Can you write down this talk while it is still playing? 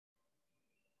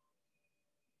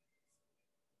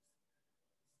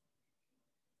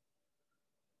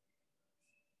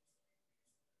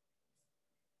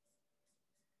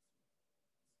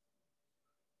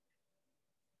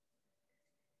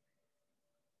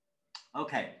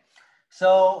Okay,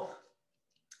 so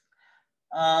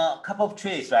a couple of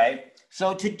trees, right?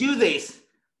 So to do this,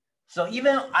 so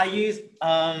even I use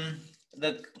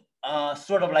the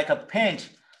sort of like a paint,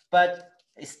 but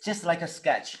it's just like a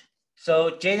sketch.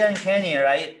 So Jaden Kenny,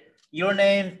 right? Your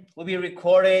name will be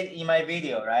recorded in my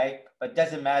video, right? But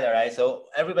doesn't matter, right? So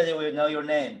everybody will know your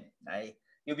name, right?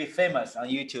 You'll be famous on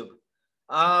YouTube.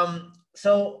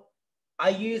 So I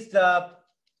use the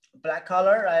black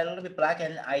color, right? A little bit black,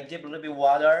 and I dip a little bit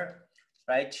water,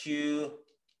 right, to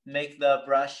make the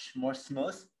brush more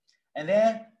smooth. And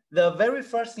then the very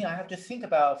first thing I have to think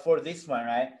about for this one,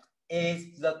 right,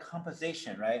 is the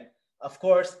composition, right? Of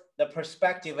course, the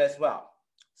perspective as well.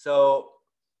 So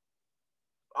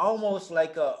almost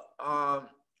like a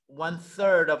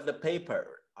 1/3 of the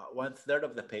paper, 1/3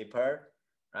 of the paper,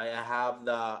 right? I have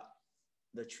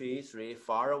the trees really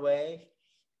far away.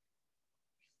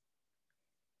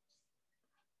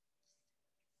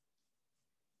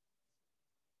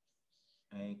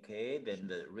 Okay, then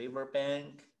the river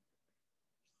bank.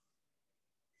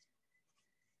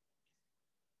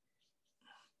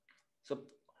 So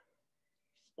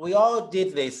we all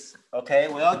did this, okay?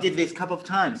 We all did this a couple of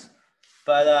times,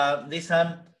 but this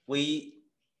time we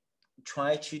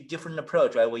try to different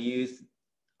approach, right? We use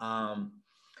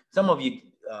some of you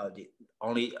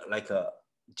only like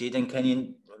Jaden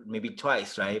Canyon maybe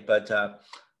twice, right? But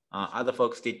other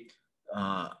folks did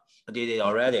it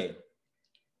already.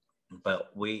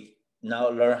 But we now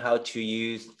learn how to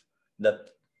use the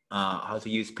how to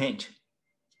use paint.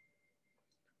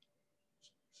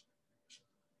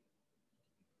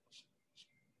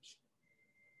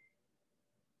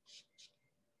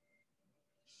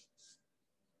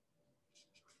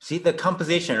 See the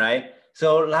composition, right?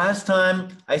 So last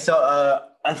time I saw,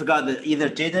 I forgot either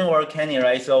Jaden or Kenny,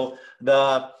 right? So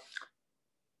the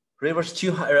river's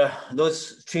too high,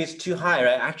 those trees too high,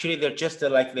 right? Actually, they're just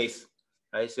like this,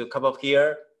 right? So a couple of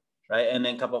here, right? And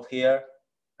then a couple of here,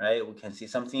 right? We can see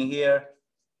something here.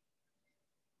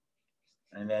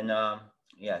 And then,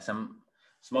 yeah, some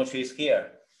small trees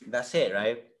here. That's it,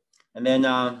 right? And then,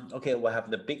 okay, we'll have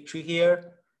the big tree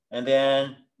here. And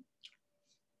then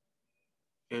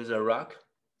here's a rock.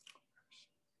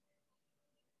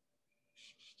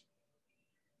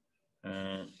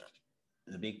 And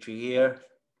the big tree here.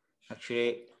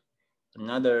 Actually,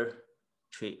 another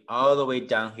tree all the way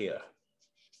down here.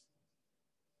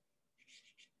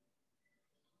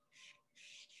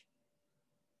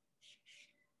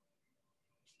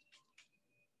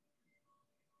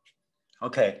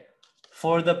 Okay,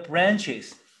 for the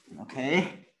branches,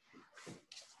 okay?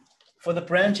 For the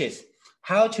branches,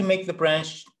 how to make the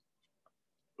branch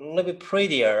a little bit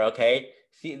prettier, okay?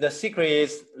 See, the secret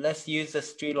is let's use the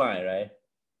straight line, right?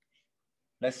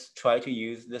 Let's try to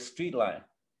use the straight line.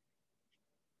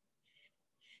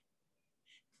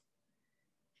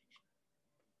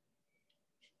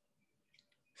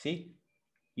 See,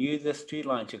 use the straight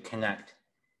line to connect.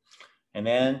 And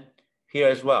then here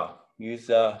as well, use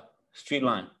a straight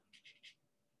line.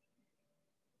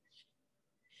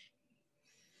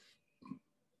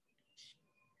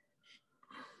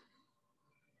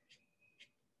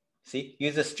 See,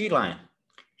 use a straight line.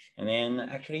 And then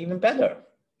actually even better.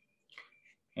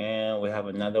 And we have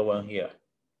another one here.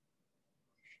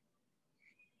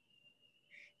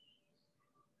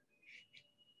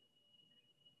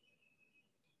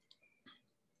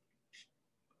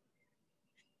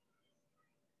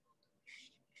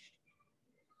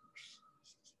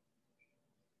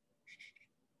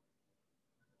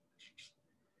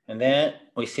 And then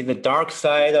we see the dark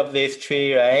side of this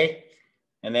tree, right?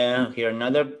 And then here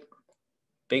another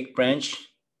big branch.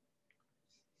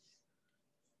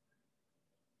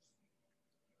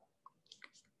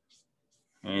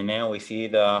 And then we see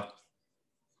the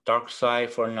dark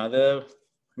side for another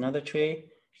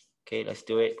tree. Okay, let's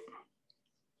do it.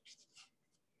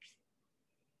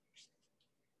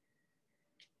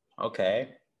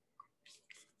 Okay.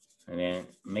 And then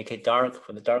make it dark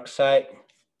for the dark side.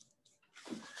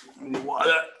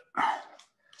 Water.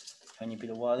 Tiny bit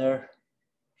of water.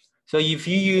 So if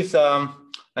you use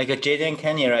like a Jaden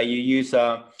Kenny, right? You use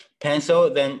a pencil,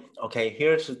 then okay,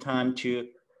 here's the time to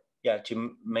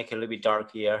make it a little bit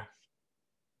dark here.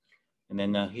 And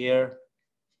then here,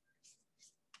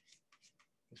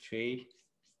 the tree.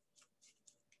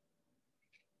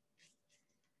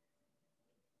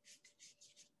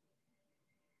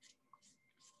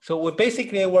 So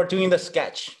we're doing the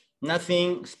sketch,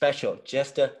 nothing special,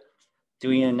 just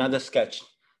doing another sketch.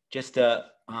 Just the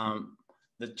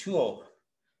tool,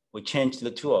 we changed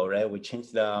the tool, right? We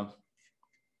changed the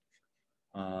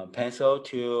pencil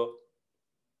to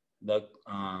the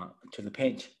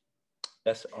paint.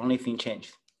 That's the only thing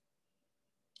changed.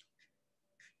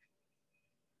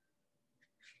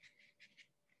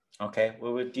 Okay,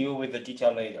 we will deal with the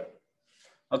detail later.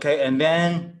 Okay, and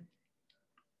then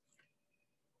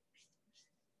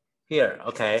here,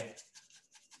 okay.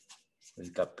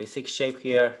 We've got basic shape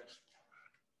here.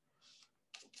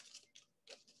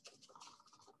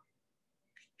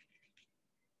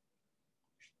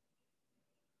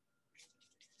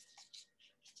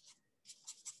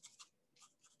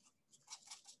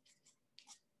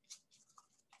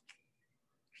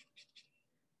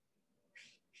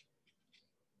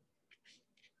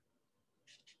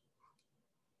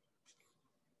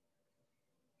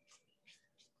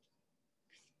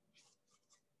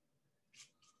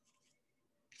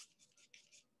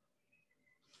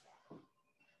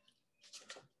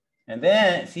 And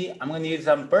then, see, I'm gonna use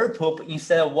some bird poop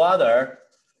instead of water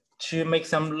to make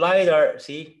some lighter,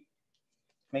 see?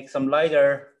 Make some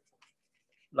lighter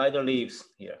leaves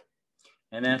here.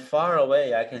 And then far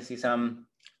away, I can see some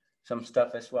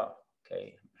stuff as well.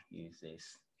 Okay, use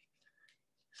this.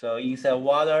 So instead of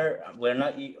water, we're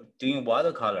not doing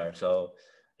watercolor, so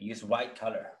I use white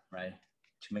color, right?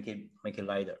 To make it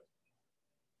lighter.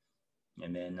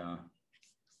 And then,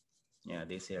 yeah,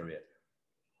 this area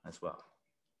as well.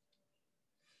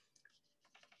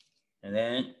 And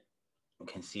then you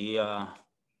can see one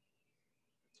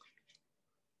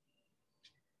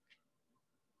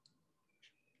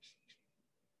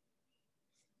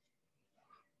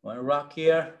rock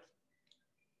here.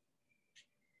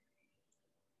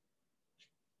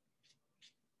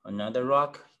 Another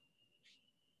rock.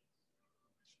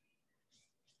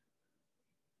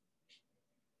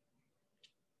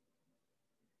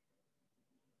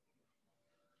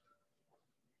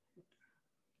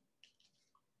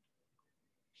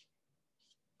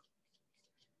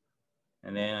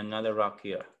 And then another rock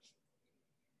here.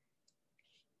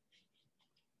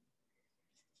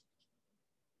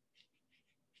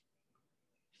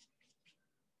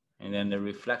 And then the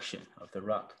reflection of the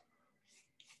rock.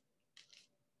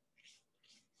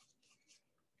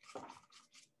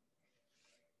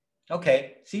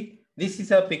 Okay, see, this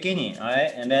is a beginning, all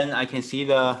right? And then I can see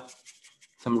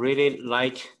some really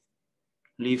light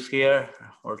leaves here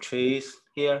or trees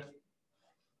here,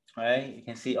 all right? You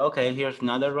can see, okay, here's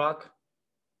another rock.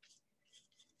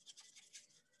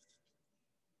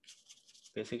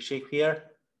 Basic shape here.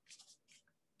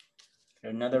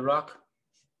 Here's another rock.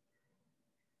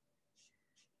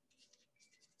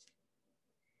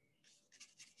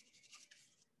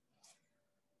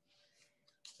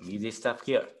 Use this stuff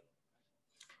here.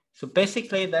 So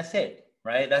basically that's it,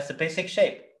 right? That's the basic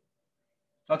shape.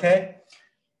 Okay,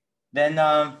 then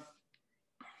I'm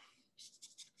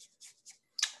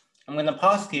gonna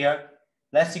pause here.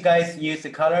 Let you guys use the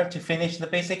color to finish the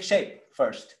basic shape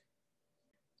first.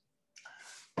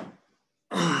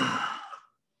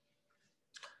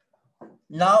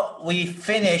 Now we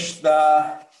finished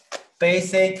the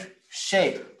basic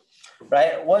shape,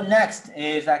 right? What next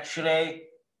is actually,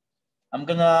 I'm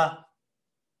gonna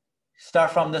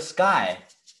start from the sky.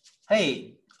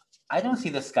 Hey, I don't see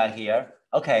the sky here.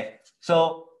 Okay,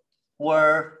 so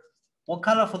what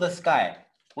color for the sky?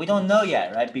 We don't know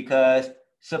yet, right? Because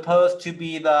supposed to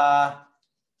be the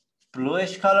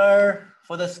bluish color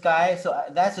for the sky. So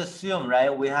that's assumed,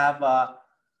 right? We have a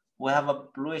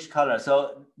bluish color.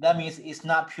 So that means it's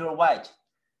not pure white.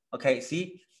 Okay,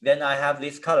 see? Then I have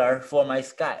this color for my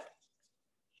sky.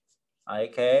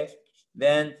 Okay,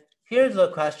 then here's the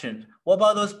question. What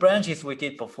about those branches we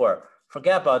did before?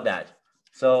 Forget about that.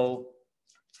 So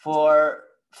for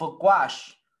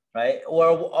gouache, right?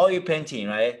 Or oil painting,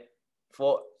 right?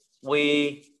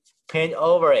 We paint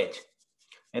over it.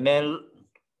 And then,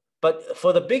 but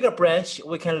for the bigger branch,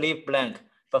 we can leave blank.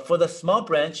 But for the small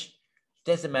branch,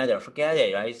 doesn't matter, forget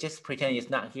it, right? Just pretend it's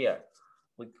not here.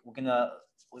 We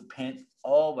paint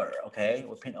over, okay?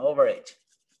 We paint over it.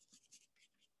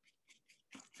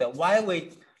 So why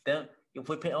if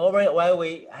we paint over it, why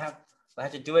we have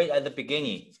to do it at the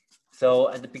beginning?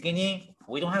 So at the beginning,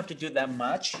 we don't have to do that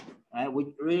much, right? We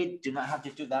really do not have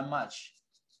to do that much.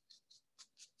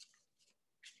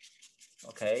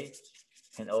 Okay,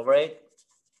 paint over it.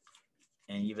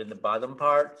 And even the bottom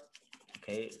part,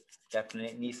 okay,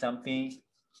 definitely need something.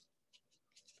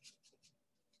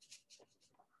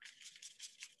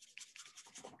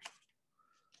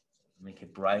 Make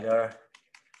it brighter,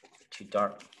 too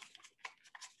dark.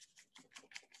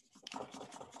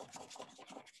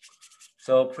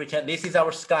 So pretend this is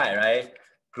our sky, right?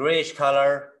 Grayish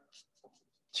color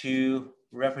to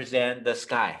represent the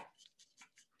sky.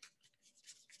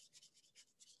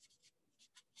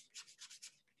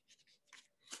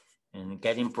 And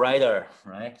getting brighter,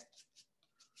 right?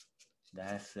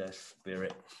 That's the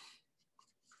spirit.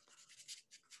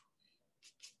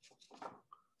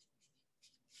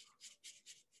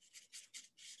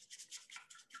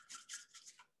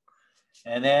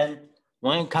 And then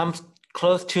when it comes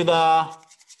close to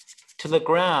the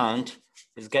ground,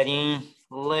 it's getting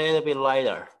a little bit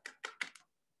lighter.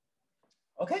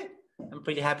 Okay, I'm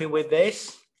pretty happy with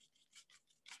this.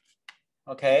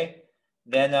 Okay,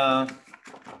 then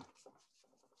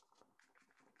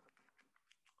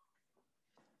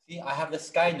see, I have the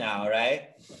sky now, right?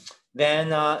 Then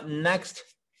next,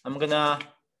 I'm gonna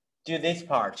do this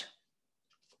part.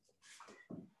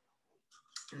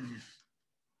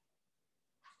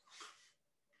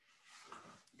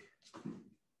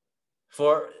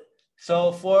 For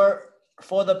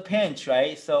the pinch,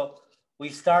 right? So we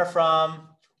start from a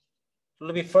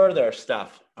little bit further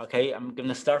stuff. Okay, I'm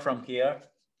gonna start from here.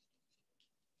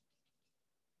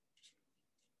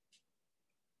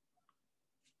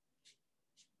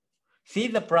 See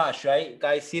the brush, right?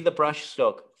 Guys, see the brush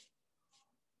stroke.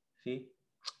 See?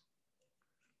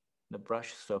 The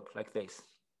brush stroke like this.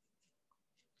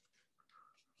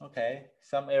 Okay,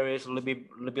 some areas a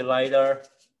little bit lighter.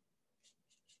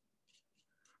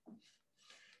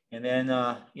 And then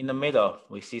in the middle,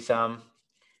 we see some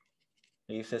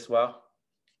leaves as well.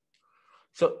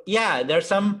 So yeah, there's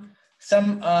some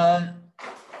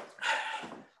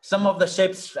of the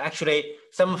shapes actually,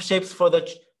 some shapes for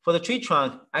the tree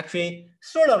trunk actually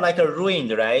sort of like a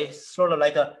ruined, right? Sort of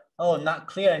like a, oh, not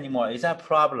clear anymore. Is that a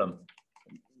problem?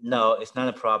 No, it's not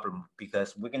a problem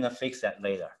because we're gonna fix that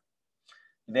later.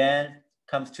 Then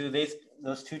comes to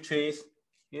those two trees.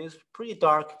 It's pretty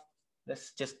dark.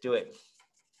 Let's just do it.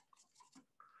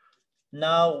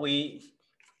 Now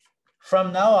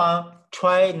from now on,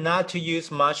 try not to use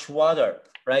much water,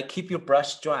 right? Keep your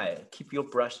brush dry. Keep your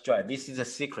brush dry. This is a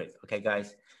secret, okay,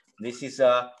 guys? This is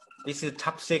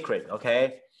top secret,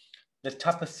 okay? The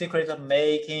top secret of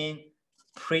making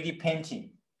pretty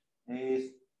painting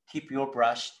is keep your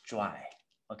brush dry,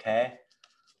 okay?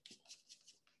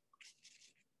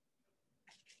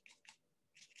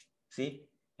 See?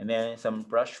 And then some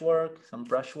brush work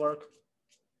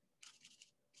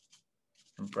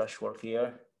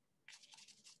here.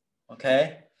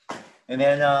 Okay, and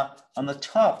then on the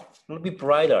top, a little bit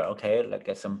brighter, okay, like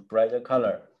get some brighter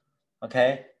color,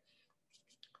 okay.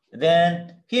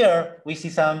 Then here we see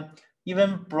some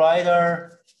even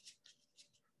brighter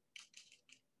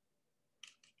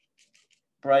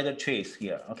trees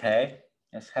here, okay.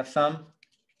 Let's have some.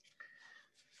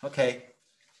 Okay.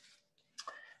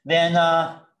 Then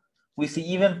we see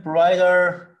even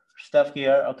brighter stuff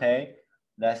here, okay.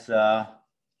 That's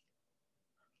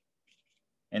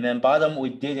and then bottom, we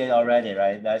did it already,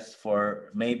 right? That's for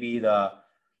maybe the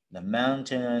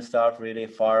mountain and stuff really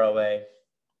far away.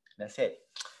 That's it.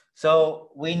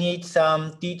 So we need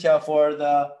some detail for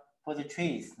the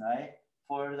trees, right?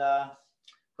 For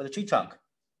the tree trunk.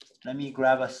 Let me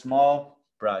grab a small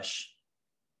brush.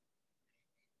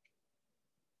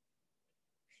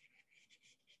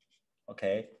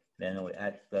 Okay, then we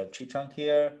add the tree trunk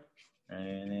here,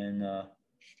 and then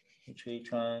the tree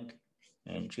trunk,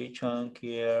 and tree trunk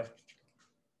here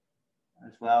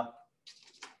as well,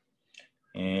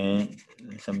 and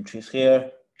some trees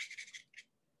here.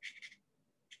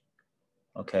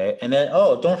 Okay, and then,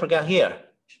 oh, don't forget here.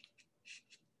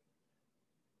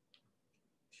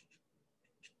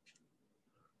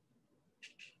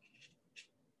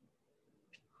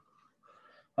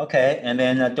 Okay, and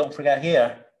then don't forget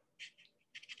here.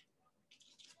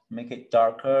 Make it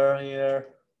darker here.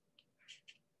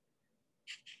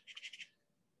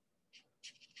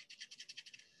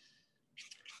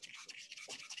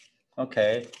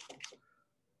 Okay.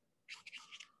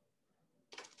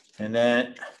 And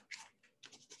then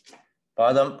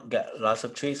bottom, get lots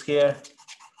of trees here.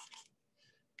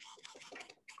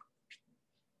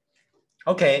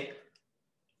 Okay,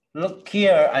 look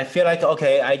here, I feel like,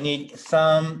 okay, I need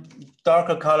some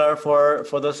darker color for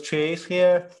those trees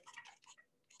here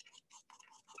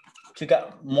to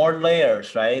get more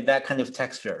layers, right? That kind of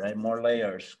texture, right? More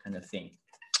layers kind of thing.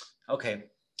 Okay,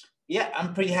 yeah,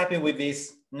 I'm pretty happy with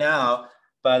this now,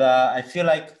 but I feel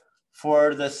like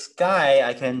for the sky,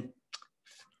 I can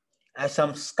add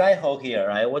some sky hole here,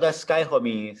 right? What does sky hole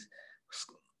mean?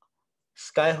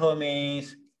 Sky hole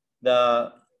means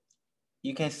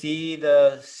you can see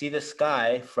the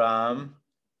sky from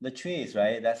the trees,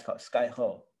 right? That's called sky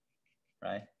hole,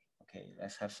 right? Okay,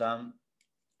 let's have some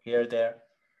here, there.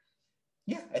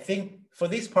 Yeah, I think for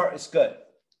this part it's good.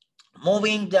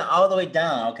 Moving down all the way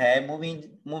down, okay?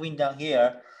 Moving down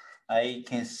here, I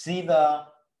can see the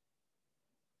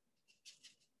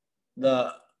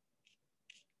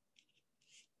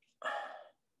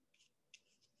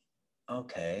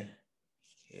Okay,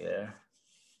 here,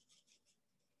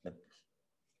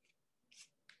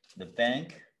 the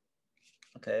bank,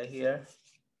 okay, here,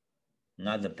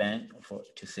 not the bank for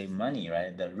to save money,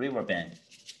 right? The river bank.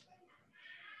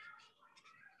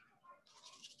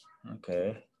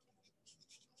 Okay,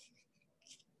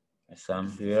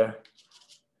 some here.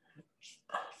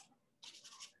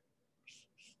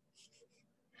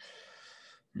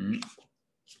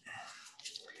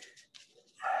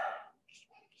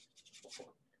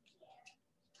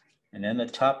 And then the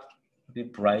top a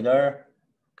bit brighter.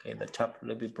 Okay, the top a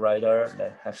little bit brighter.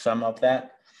 Let's have some of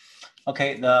that.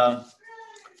 Okay, the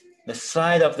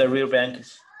side of the rear bank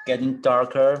is getting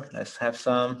darker. Let's have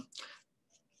some.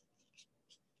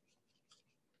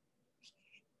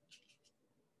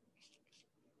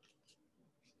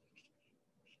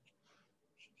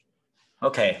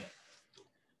 Okay,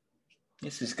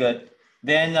 this is good.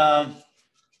 Then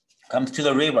comes to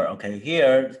the river. Okay,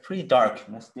 here it's pretty dark.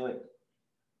 Let's do it.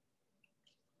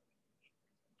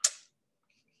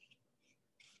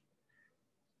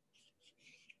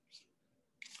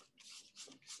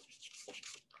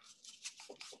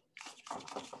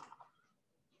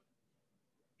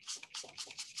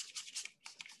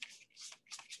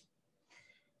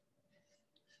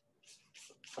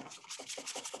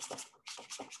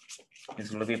 It's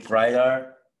a little bit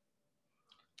brighter.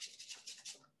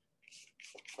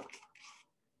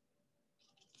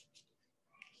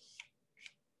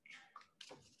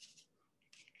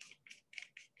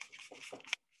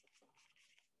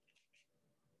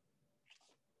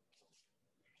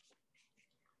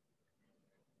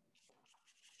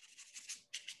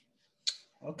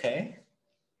 Okay.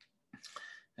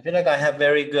 I feel like I have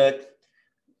very good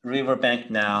riverbank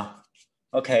now.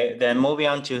 Okay, then moving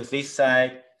on to this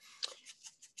side.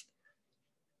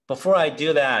 Before I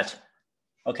do that,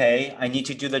 okay, I need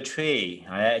to do the tree.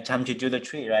 All right, time to do the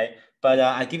tree, right? But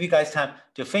I give you guys time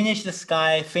to finish the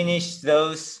sky, finish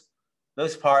those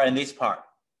part and this part.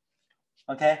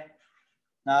 Okay,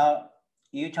 now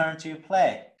you turn to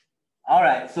play. All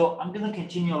right, so I'm gonna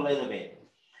continue a little bit.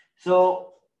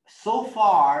 So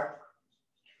far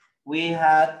we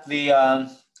had the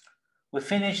we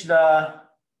finished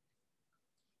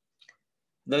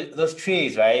those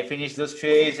trees, right? Finish those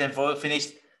trees and finish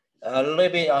a little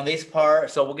bit on this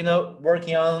part. So we're gonna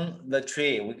working on the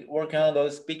tree. We're working on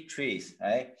those big trees,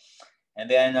 right? And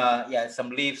then yeah,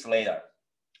 some leaves later.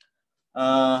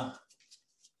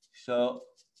 So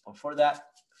before that,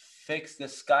 fix the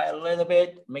sky a little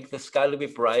bit, make the sky a little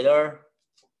bit brighter.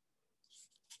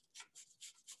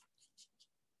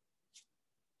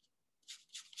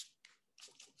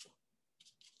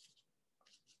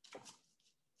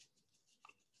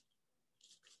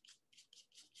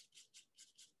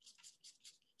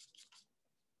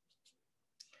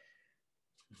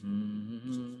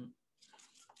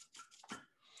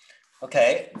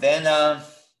 Okay, then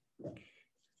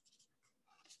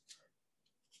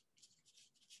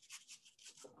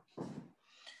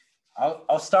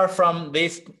I'll start from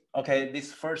this. Okay,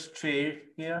 this first tree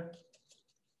here.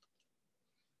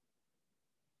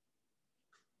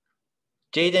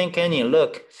 Jaden, Kenny,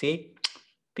 look, see?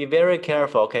 Be very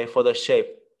careful, okay, for the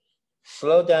shape.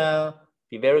 Slow down,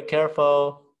 be very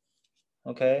careful,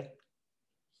 okay?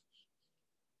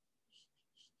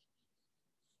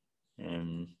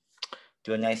 And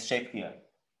do a nice shape here.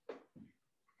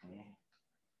 Okay.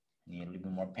 Need a little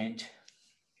bit more paint.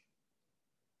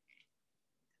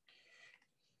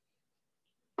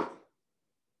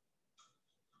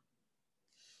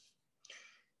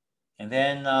 And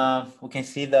then we can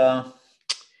see the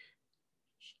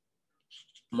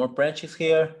more branches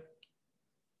here.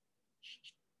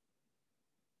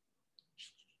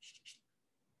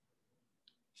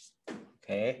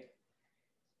 Okay.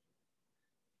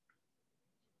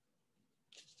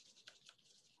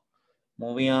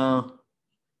 Moving on.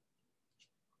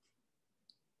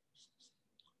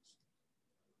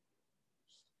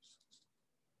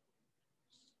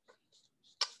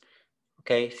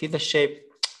 Okay, see the shape?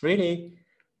 Really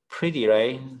pretty,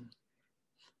 right?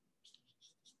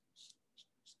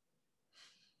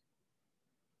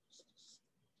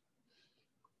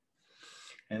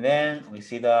 And then we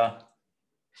see the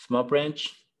small branch.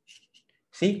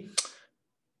 See?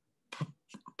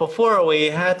 Before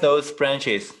we had those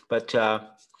branches, but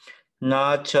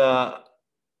not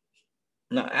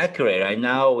accurate. Right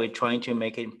now we're trying to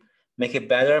make it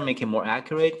better, make it more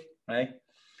accurate, right?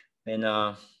 And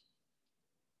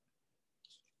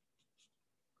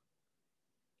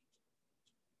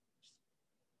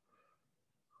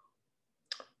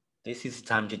this is the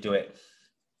time to do it.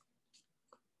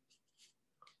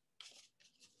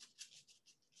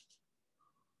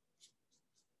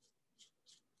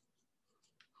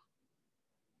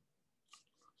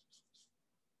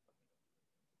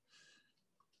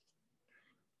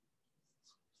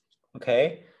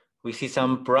 Okay, we see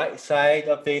some bright side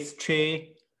of this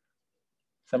tree,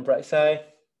 some bright side,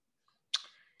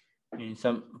 and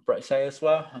some bright side as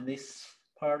well on this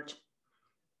part.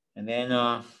 And then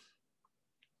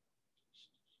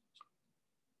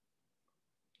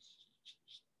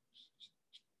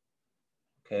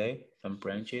okay, some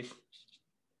branches.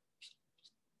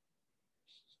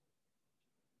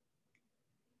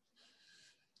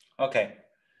 Okay.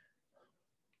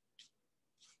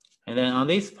 And then on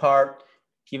this part,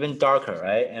 even darker,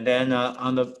 right? And then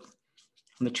on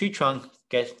the tree trunk,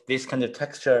 get this kind of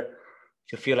texture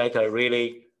to feel like a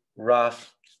really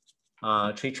rough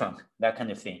tree trunk, that kind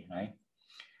of thing, right?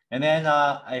 And then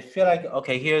I feel like,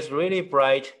 okay, here's really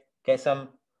bright, get some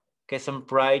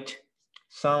bright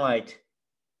sunlight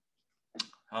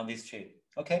on this tree.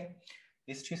 Okay,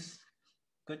 this tree's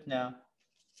good now.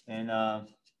 And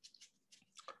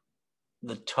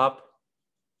the top,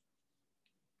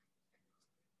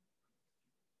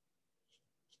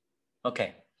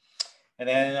 okay. And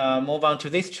then move on to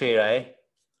this tree, right?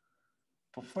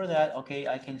 Before that, okay,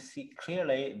 I can see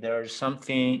clearly there's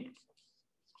something.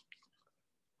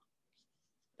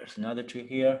 There's another tree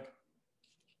here.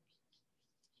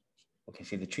 We can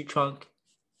see the tree trunk.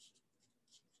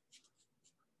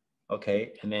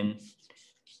 Okay, and then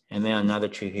another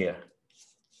tree here.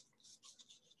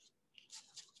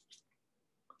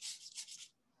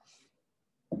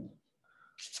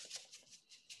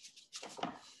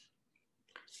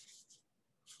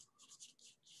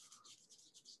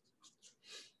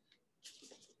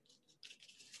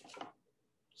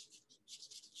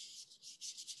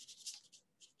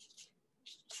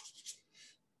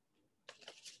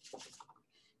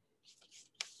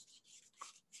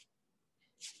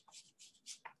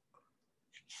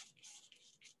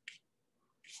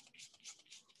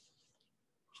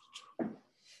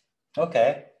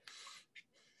 Okay.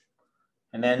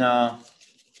 And then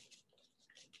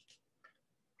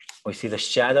we see the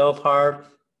shadow part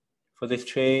for this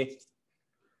tree.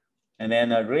 And then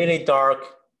really dark,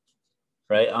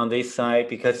 right, on this side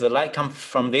because the light comes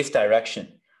from this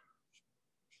direction.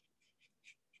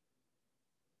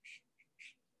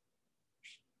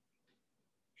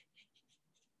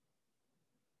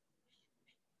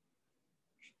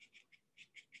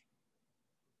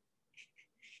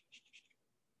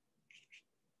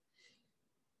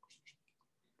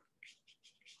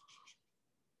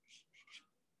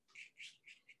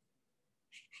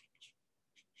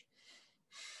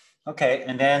 Okay,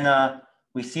 and then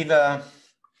we see the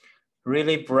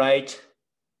really bright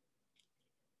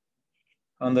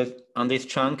on this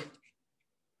trunk.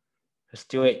 Let's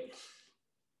do it.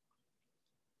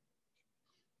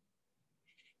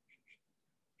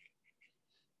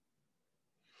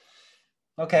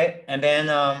 Okay, and then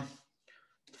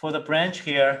for the branch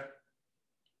here,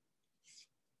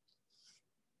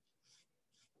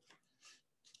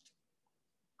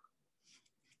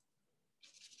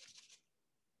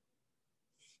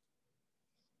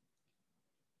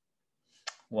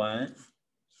 one,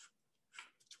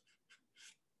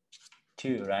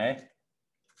 two, right?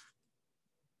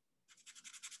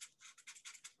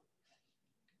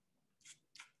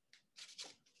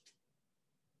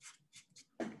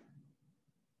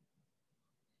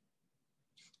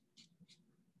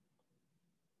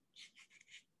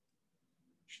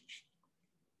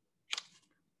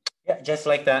 Yeah, just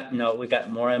like that. No, we got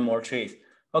more and more trees.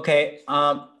 Okay,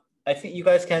 I think you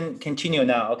guys can continue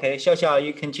now. Okay, Xiao Xiao,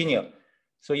 you continue.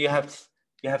 So you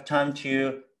have time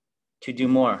to do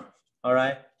more. All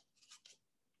right.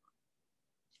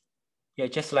 Yeah,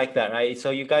 just like that, right?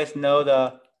 So you guys know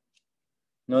the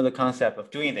concept of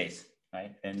doing this,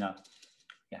 right? And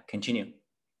yeah, continue.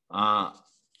 I'll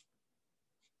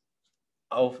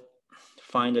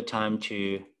find the time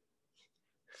to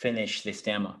finish this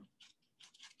demo.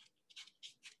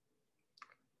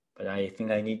 But I think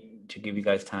I need to give you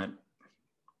guys time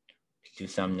to do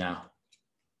some now.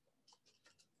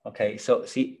 Okay, so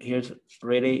see, here's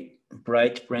really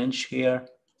bright branch here.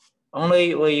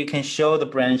 Only way you can show the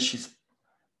branch is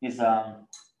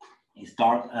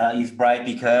dark, is bright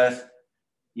because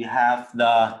you have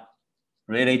the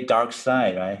really dark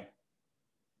side, right?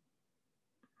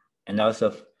 And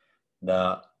also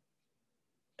the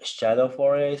shadow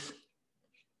forest.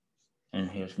 And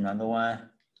here's another one.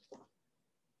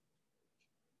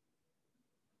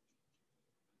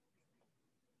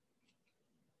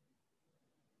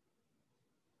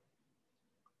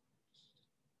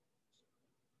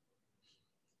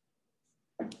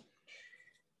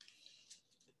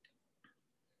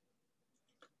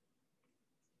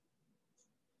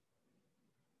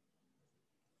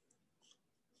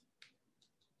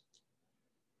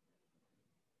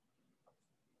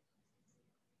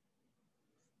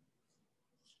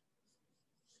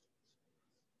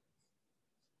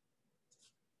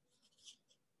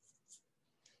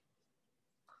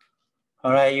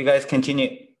 All right, you guys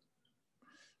continue.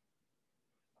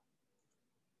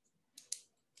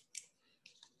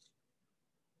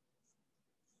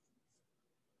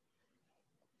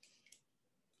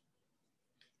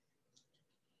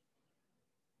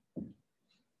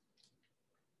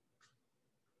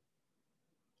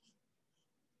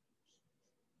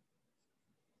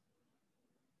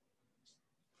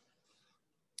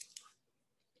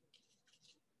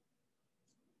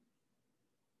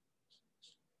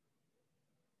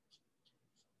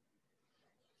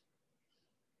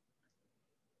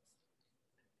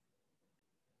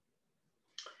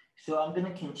 So I'm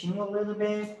gonna continue a little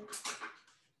bit.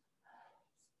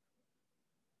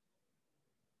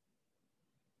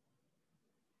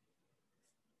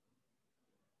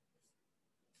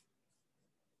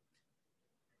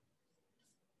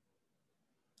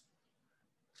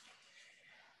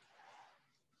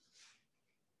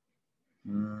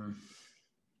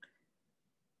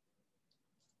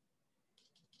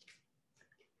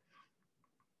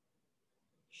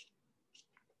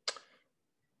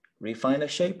 Refine the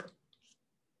shape.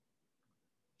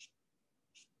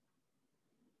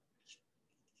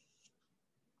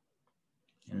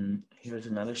 And here's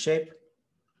another shape.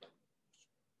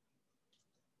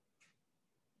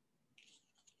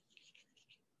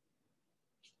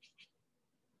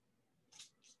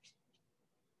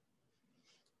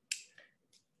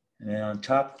 And then on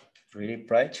top, really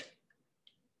bright.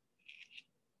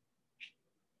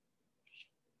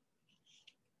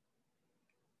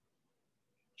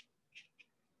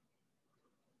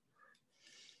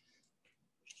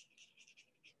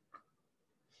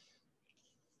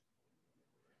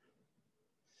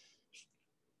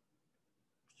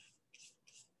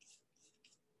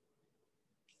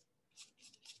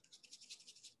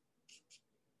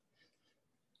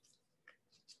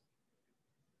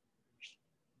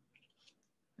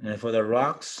 And for the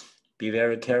rocks, be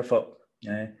very careful.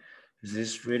 Okay? This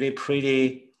is really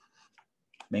pretty.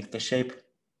 Make the shape.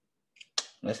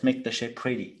 Let's make the shape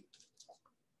pretty.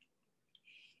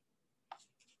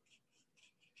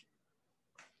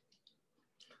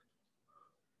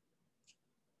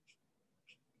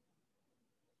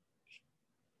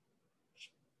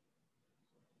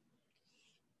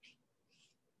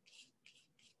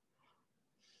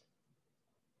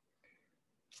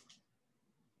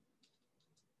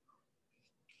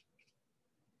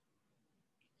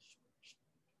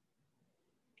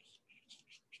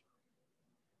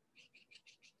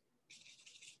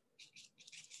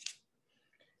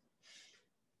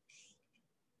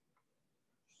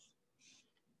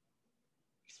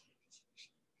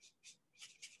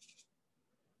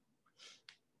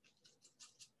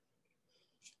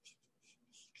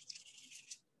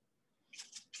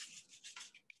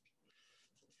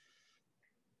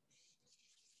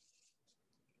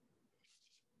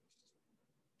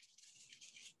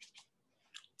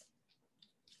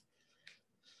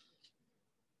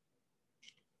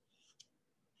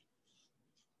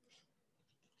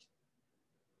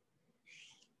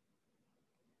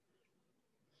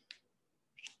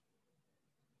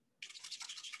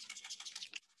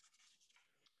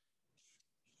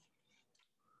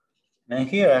 And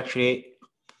here actually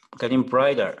getting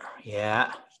brighter.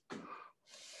 Yeah.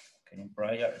 Getting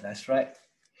brighter, that's right.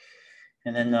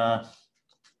 And then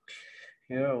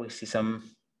here we see some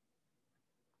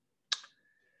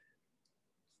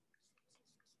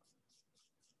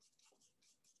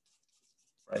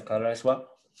bright color as well.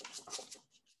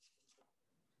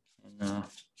 And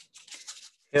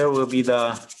here will be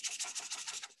the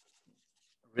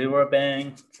river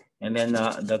bank and then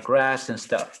the grass and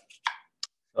stuff.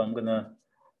 So I'm gonna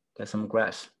get some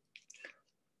grass.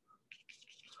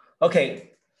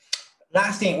 Okay,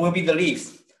 last thing will be the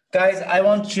leaves. Guys, I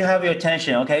want you to have your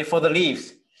attention, okay, for the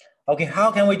leaves. Okay,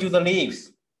 how can we do the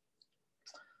leaves?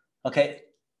 Okay,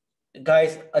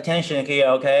 guys, attention here,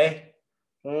 okay?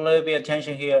 A little bit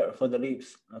attention here for the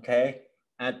leaves, okay?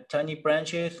 Add tiny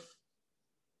branches.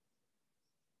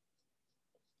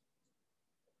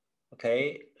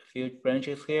 Okay, a few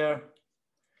branches here.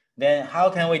 Then how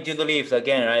can we do the leaves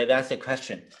again, right? That's the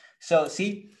question. So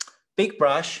see, big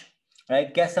brush,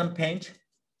 right? Get some paint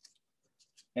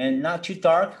and not too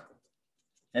dark.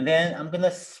 And then I'm gonna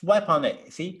swipe on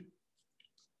it, see?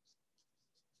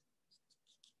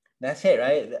 That's it,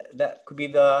 right? That could be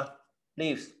the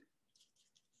leaves.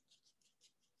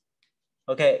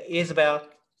 Okay, Isabel,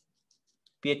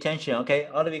 be attention, okay?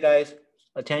 All of you guys,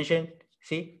 attention,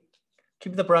 see?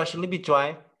 Keep the brush a little bit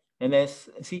dry and then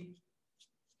see,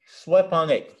 swipe on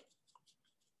it.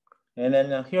 And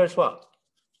then here as well.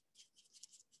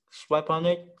 Swipe on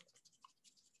it.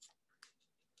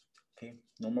 Okay,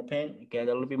 no more paint, get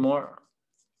a little bit more.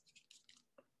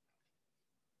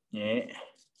 Yeah, a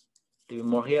little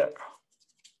more here.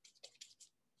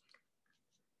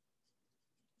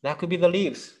 That could be the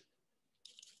leaves.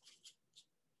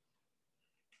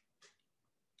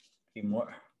 A bit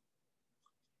more.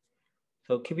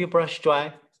 So keep your brush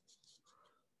dry.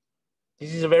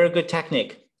 This is a very good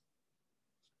technique.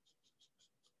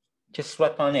 Just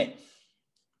swipe on it.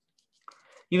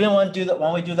 Even when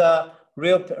we do the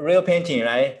real painting,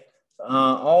 right?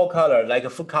 All color, like a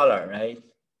full color, right?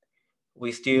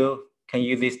 We still can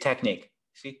use this technique.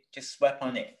 See, just swipe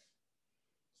on it.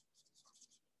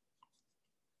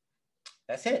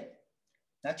 That's it.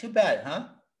 Not too bad, huh?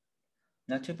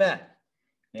 Not too bad.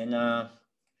 And a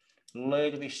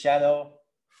little bit shadow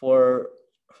for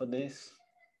this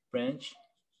branch.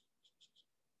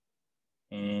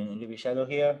 And a little bit shadow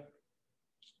here.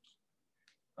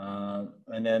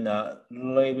 And then a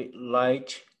little bit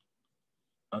light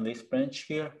on this branch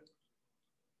here.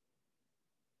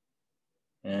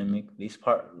 And make this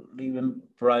part even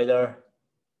brighter.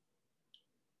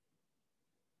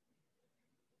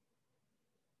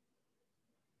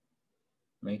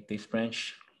 Make this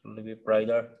branch a little bit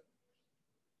brighter.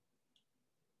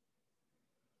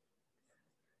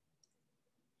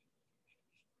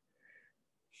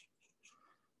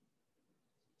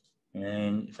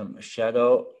 And some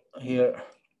shadow here.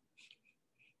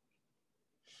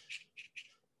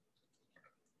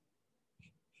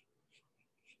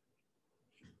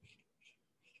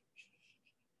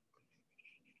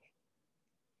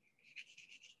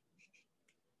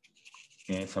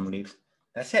 And some leaves.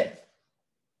 That's it.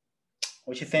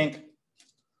 What you think?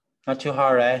 Not too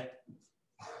hard, right?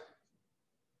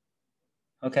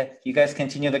 Okay, you guys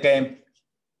continue the game.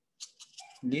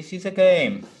 This is a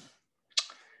game.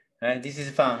 Right? This is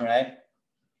fun, right?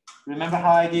 Remember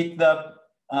how I did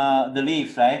the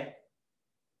leaves, right?